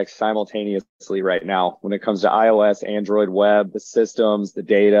projects simultaneously right now when it comes to iOS, Android, web, the systems, the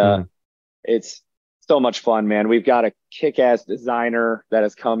data. It's so much fun, man. We've got a kick-ass designer that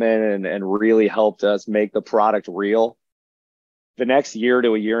has come in and really helped us make the product real. The next year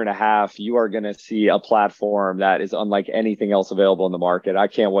to a year and a half, you are going to see a platform that is unlike anything else available in the market. I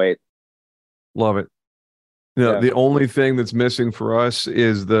can't wait. Love it. The only thing that's missing for us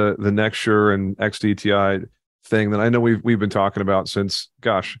is the Nexture and XDTI thing that I know we've been talking about since,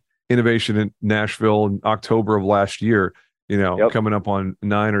 innovation in Nashville in October of last year, coming up on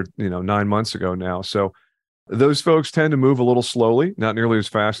 9 months ago now. So those folks tend to move a little slowly, not nearly as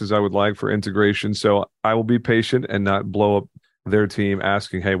fast as I would like for integration. So I will be patient and not blow up their team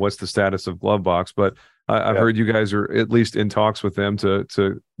asking, hey, what's the status of Glovebox? But I've heard you guys are at least in talks with them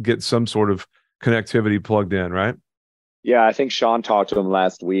to get some sort of connectivity plugged in, right? Yeah, I think Sean talked to him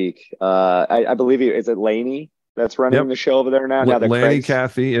last week. I believe is it Laney that's running the show over there now? Laney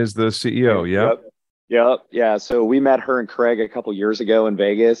Cathy is the CEO. Yep. Yeah. So we met her and Craig a couple years ago in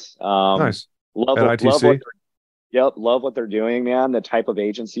Vegas. Nice. Love what they're doing, man. The type of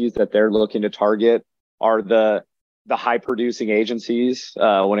agencies that they're looking to target are the high producing agencies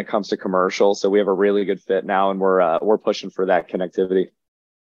when it comes to commercial. So we have a really good fit now, and we're pushing for that connectivity.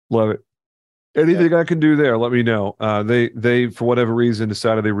 Love it. Anything I can do there, let me know. They for whatever reason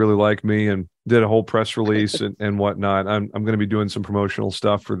decided they really like me and did a whole press release and whatnot. I'm going to be doing some promotional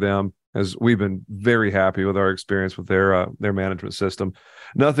stuff for them, as we've been very happy with our experience with their management system.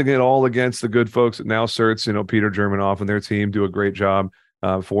 Nothing at all against the good folks at NowCerts. Peter Germanoff and their team do a great job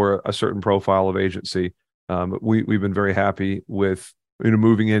for a certain profile of agency. We've been very happy with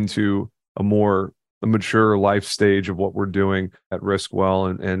moving into a more mature life stage of what we're doing at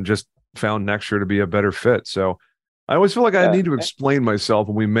Riskwell and just found Nexture to be a better fit. So I always feel like I need to explain myself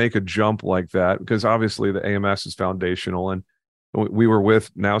when we make a jump like that, because obviously the AMS is foundational, and we were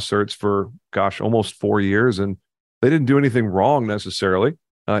with NowCerts for almost 4 years, and they didn't do anything wrong necessarily.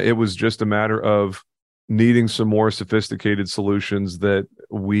 It was just a matter of needing some more sophisticated solutions that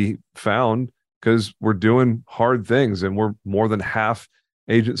we found, because we're doing hard things and we're more than half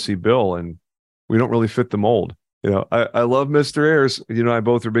agency bill and we don't really fit the mold. I love Mr. Ayers. I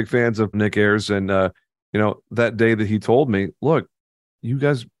both are big fans of Nick Ayers. And, that day that he told me, look, you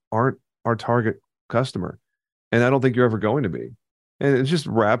guys aren't our target customer, and I don't think you're ever going to be. And it's just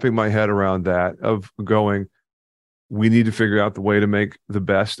wrapping my head around that of going, we need to figure out the way to make the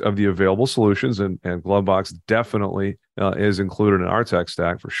best of the available solutions. And Glovebox definitely is included in our tech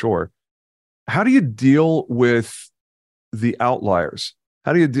stack for sure. How do you deal with the outliers?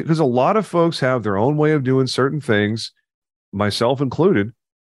 How do you do? Because a lot of folks have their own way of doing certain things. myself included,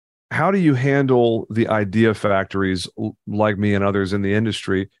 how do you handle the idea factories like me and others in the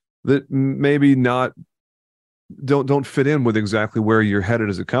industry that maybe don't fit in with exactly where you're headed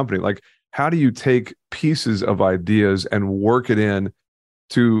as a company? Like, how do you take pieces of ideas and work it in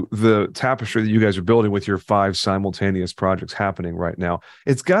to the tapestry that you guys are building with your 5 simultaneous projects happening right now?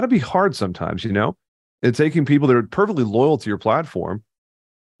 It's got to be hard sometimes, and taking people that are perfectly loyal to your platform,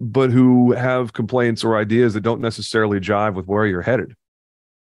 but who have complaints or ideas that don't necessarily jive with where you're headed.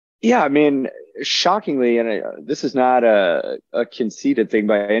 Yeah, I mean, shockingly, and this is not a conceited thing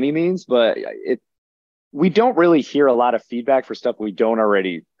by any means, but we don't really hear a lot of feedback for stuff we haven't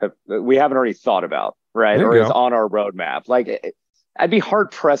already thought about, right? Or is on our roadmap. Like, I'd be hard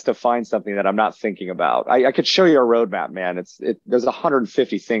pressed to find something that I'm not thinking about. I could show you a roadmap, man. There's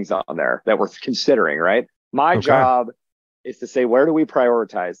 150 things on there that we're considering, right? My job is to say, where do we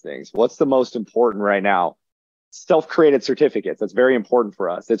prioritize things? What's the most important right now? Self-created certificates. That's very important for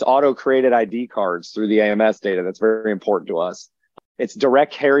us. It's auto-created ID cards through the AMS data. That's very important to us. It's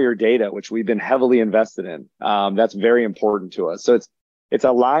direct carrier data, which we've been heavily invested in. That's very important to us. So it's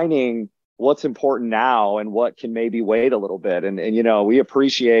aligning what's important now and what can maybe wait a little bit. And we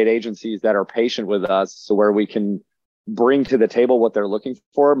appreciate agencies that are patient with us, so where we can bring to the table what they're looking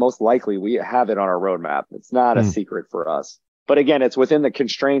for. Most likely we have it on our roadmap. It's not a secret for us. But again, it's within the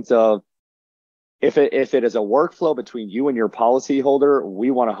constraints of, if it is a workflow between you and your policyholder, we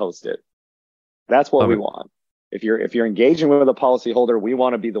want to host it. That's what we want. If you're engaging with a policyholder, we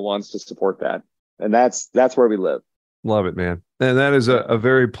want to be the ones to support that. And that's where we live. Love it, man. And that is a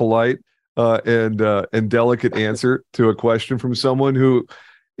very polite and delicate answer to a question from someone who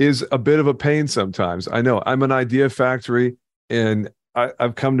is a bit of a pain sometimes. I know I'm an idea factory, and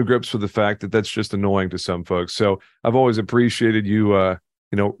I've come to grips with the fact that that's just annoying to some folks. So I've always appreciated you,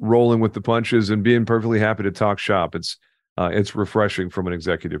 rolling with the punches and being perfectly happy to talk shop. It's refreshing from an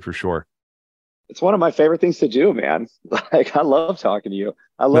executive for sure. It's one of my favorite things to do, man. Like, I love talking to you.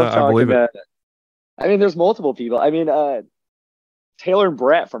 I love talking to, there's multiple people. Taylor and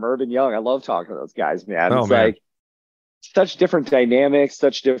Brett from Urban Young. I love talking to those guys, man. It's like such different dynamics,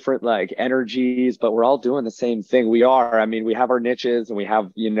 such different like energies, but we're all doing the same thing. We have our niches and we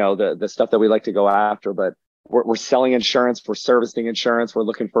have, the stuff that we like to go after, but we're selling insurance, we're servicing insurance, we're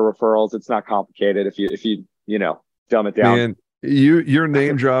looking for referrals. It's not complicated if you dumb it down. Man, your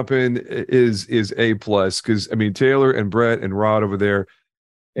name dropping is A+, because Taylor and Brett and Rod over there.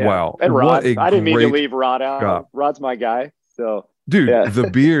 Yeah. Wow. And Rod, I didn't mean to leave Rod out. Job. Rod's my guy. So dude, the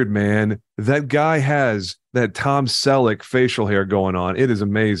beard, man, that guy has that Tom Selleck facial hair going on. It is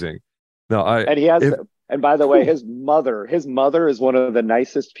amazing. And by the way, his mother is one of the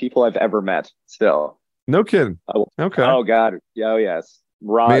nicest people I've ever met. Still. No kidding. Okay. Oh God. Yeah. Oh yes.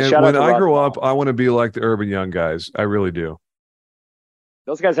 Rod. Man, when I grow up, I want to be like the Urban Young guys. I really do.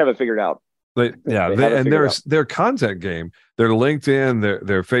 Those guys have it figured out. Their content game, their LinkedIn,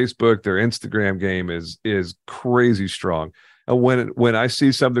 their Facebook, their Instagram game is crazy strong. And when I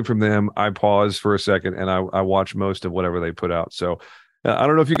see something from them, I pause for a second and I watch most of whatever they put out. So I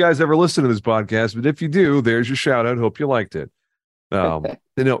don't know if you guys ever listen to this podcast, but if you do, there's your shout out. Hope you liked it.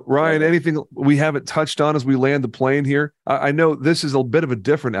 Ryan, anything we haven't touched on as we land the plane here? I know this is a bit of a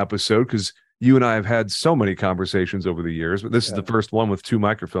different episode because you and I have had so many conversations over the years, but this is the first one with 2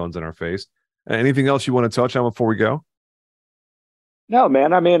 microphones in our face. Anything else you want to touch on before we go? No,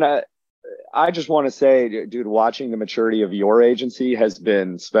 man. I just want to say, dude, watching the maturity of your agency has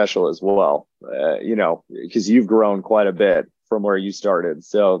been special as well. Because you've grown quite a bit from where you started.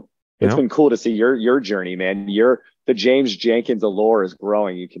 So it's been cool to see your journey, man. The James Jenkins allure is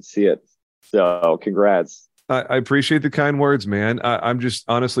growing. You can see it. So congrats. I appreciate the kind words, man. I'm just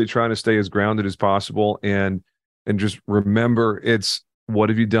honestly trying to stay as grounded as possible and just remember it's what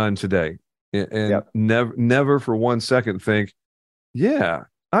have you done today? And never for 1 second think, yeah,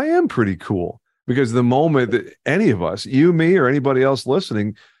 I am pretty cool. Because the moment that any of us, you, me, or anybody else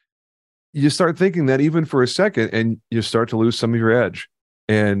listening, you start thinking that even for a second and you start to lose some of your edge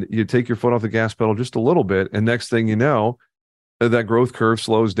and you take your foot off the gas pedal just a little bit. And next thing you know, that growth curve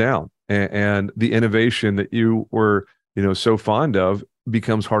slows down and the innovation that you were, so fond of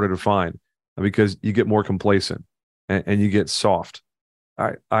becomes harder to find because you get more complacent and you get soft.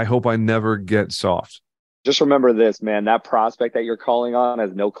 I hope I never get soft. Just remember this, man, that prospect that you're calling on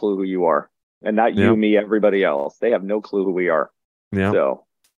has no clue who you are. And not you, me, everybody else. They have no clue who we are. Yeah. So,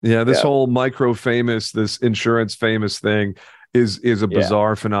 this whole micro famous, this insurance famous thing is a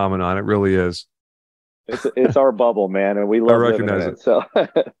bizarre phenomenon. It really is. It's our bubble, man. And we love living in it. So,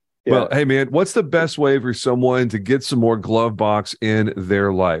 Well, hey, man, what's the best way for someone to get some more glove box in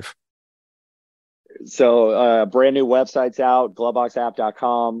their life? So brand new website's out,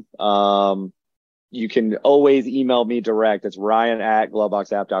 gloveboxapp.com. You can always email me direct. It's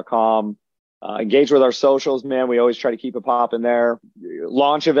ryan@gloveboxapp.com. Engage with our socials, man. We always try to keep it popping there.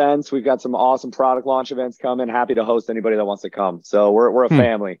 Launch events. We've got some awesome product launch events coming. Happy to host anybody that wants to come. So we're a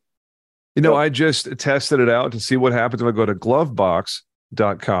family. I just tested it out to see what happens if I go to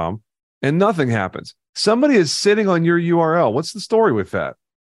glovebox.com and nothing happens. Somebody is sitting on your URL. What's the story with that?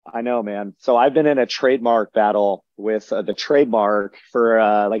 I know, man. So I've been in a trademark battle with the trademark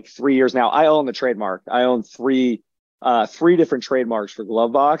for like 3 years now. I own the trademark. I own three different trademarks for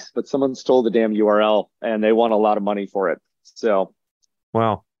Glovebox, but someone stole the damn URL and they want a lot of money for it. So,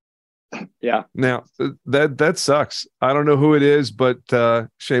 wow. Yeah. Now that sucks. I don't know who it is, but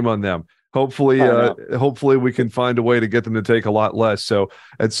shame on them. Hopefully we can find a way to get them to take a lot less. So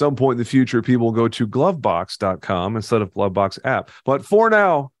at some point in the future, people will go to glovebox.com instead of Glovebox app. But for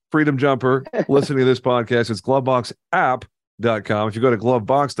now, Freedom Jumper, listening to this podcast, it's gloveboxapp.com. If you go to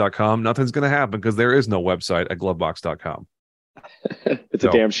glovebox.com, nothing's going to happen because there is no website at glovebox.com. It's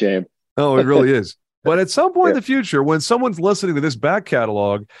a damn shame. Oh, it really is. But at some point in the future, when someone's listening to this back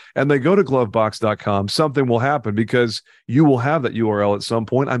catalog and they go to glovebox.com, something will happen because you will have that URL at some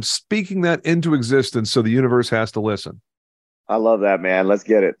point. I'm speaking that into existence so the universe has to listen. I love that, man. Let's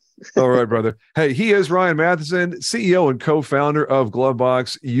get it. All right, brother. Hey, he is Ryan Mathisen, CEO and co-founder of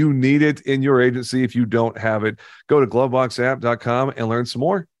Glovebox. You need it in your agency. If you don't have it, go to gloveboxapp.com and learn some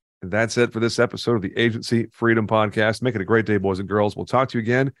more. And that's it for this episode of the Agency Freedom Podcast. Make it a great day, boys and girls. We'll talk to you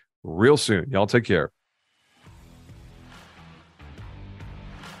again real soon. Y'all take care.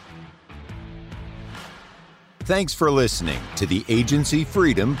 Thanks for listening to the Agency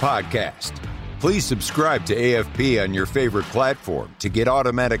Freedom Podcast. Please subscribe to AFP on your favorite platform to get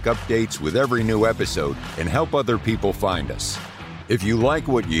automatic updates with every new episode and help other people find us. If you like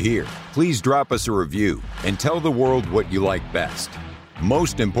what you hear, please drop us a review and tell the world what you like best.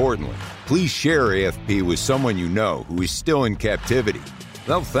 Most importantly, please share AFP with someone you know who is still in captivity.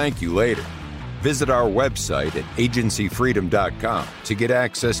 They'll thank you later. Visit our website at agencyfreedom.com to get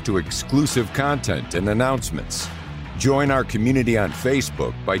access to exclusive content and announcements. Join our community on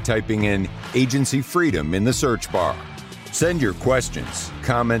Facebook by typing in Agency Freedom in the search bar. Send your questions,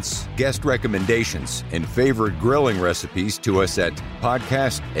 comments, guest recommendations, and favorite grilling recipes to us at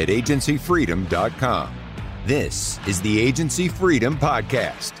podcast@agencyfreedom.com. This is the Agency Freedom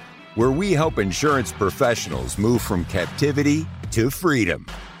Podcast, where we help insurance professionals move from captivity to freedom.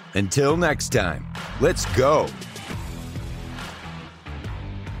 Until next time, let's go.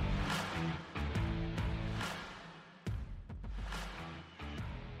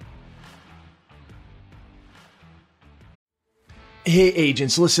 Hey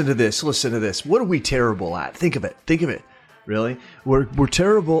agents, listen to this. What are we terrible at? Think of it. Really? We're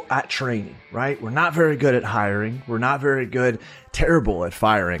terrible at training, right? We're not very good at hiring. We're not very good, terrible at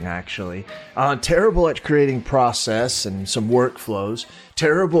firing, actually. Terrible at creating process and some workflows.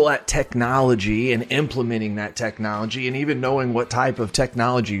 Terrible at technology and implementing that technology and even knowing what type of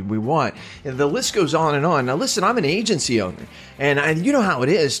technology we want. And the list goes on and on. Now listen, I'm an agency owner and you know how it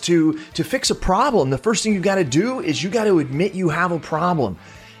is to fix a problem. The first thing you got to do is you got to admit you have a problem.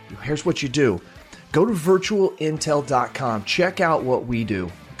 Here's what you do. Go to virtualintel.com. Check out what we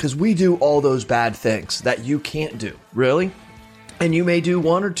do because we do all those bad things that you can't do. Really? And you may do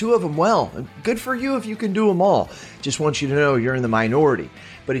one or two of them well. Good for you if you can do them all. Just want you to know you're in the minority.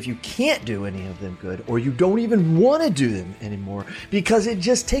 But if you can't do any of them good, or you don't even want to do them anymore because it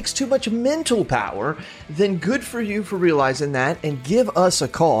just takes too much mental power, then good for you for realizing that and give us a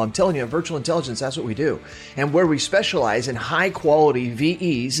call. I'm telling you, Virtual Intelligence, that's what we do. And where we specialize in high quality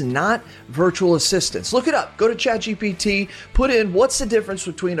VEs, not virtual assistants. Look it up. Go to ChatGPT, put in what's the difference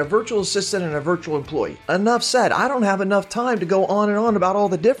between a virtual assistant and a virtual employee. Enough said. I don't have enough time to go on and on about all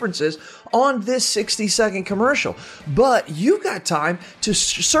the differences on this 60-second commercial. But you got time to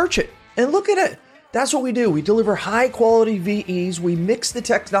search it and look at it. That's what we do. We deliver high quality VEs. We mix the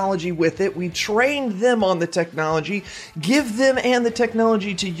technology with it. We train them on the technology, give them and the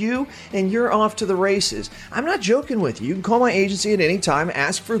technology to you, and you're off to the races. I'm not joking with you. You can call my agency at any time,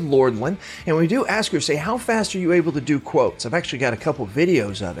 ask for Lordland, and we do ask her, say, how fast are you able to do quotes? I've actually got a couple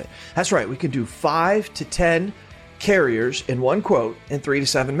videos of it. That's right. We can do 5 to 10 carriers in one quote in 3 to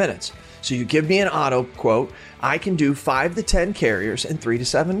 7 minutes. So you give me an auto quote, I can do 5 to 10 carriers in 3 to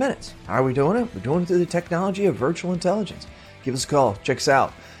 7 minutes. How are we doing it? We're doing it through the technology of virtual intelligence. Give us a call. Check us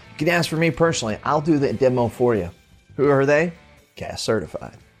out. You can ask for me personally. I'll do the demo for you. Who are they? CAS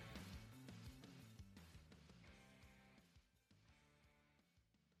certified.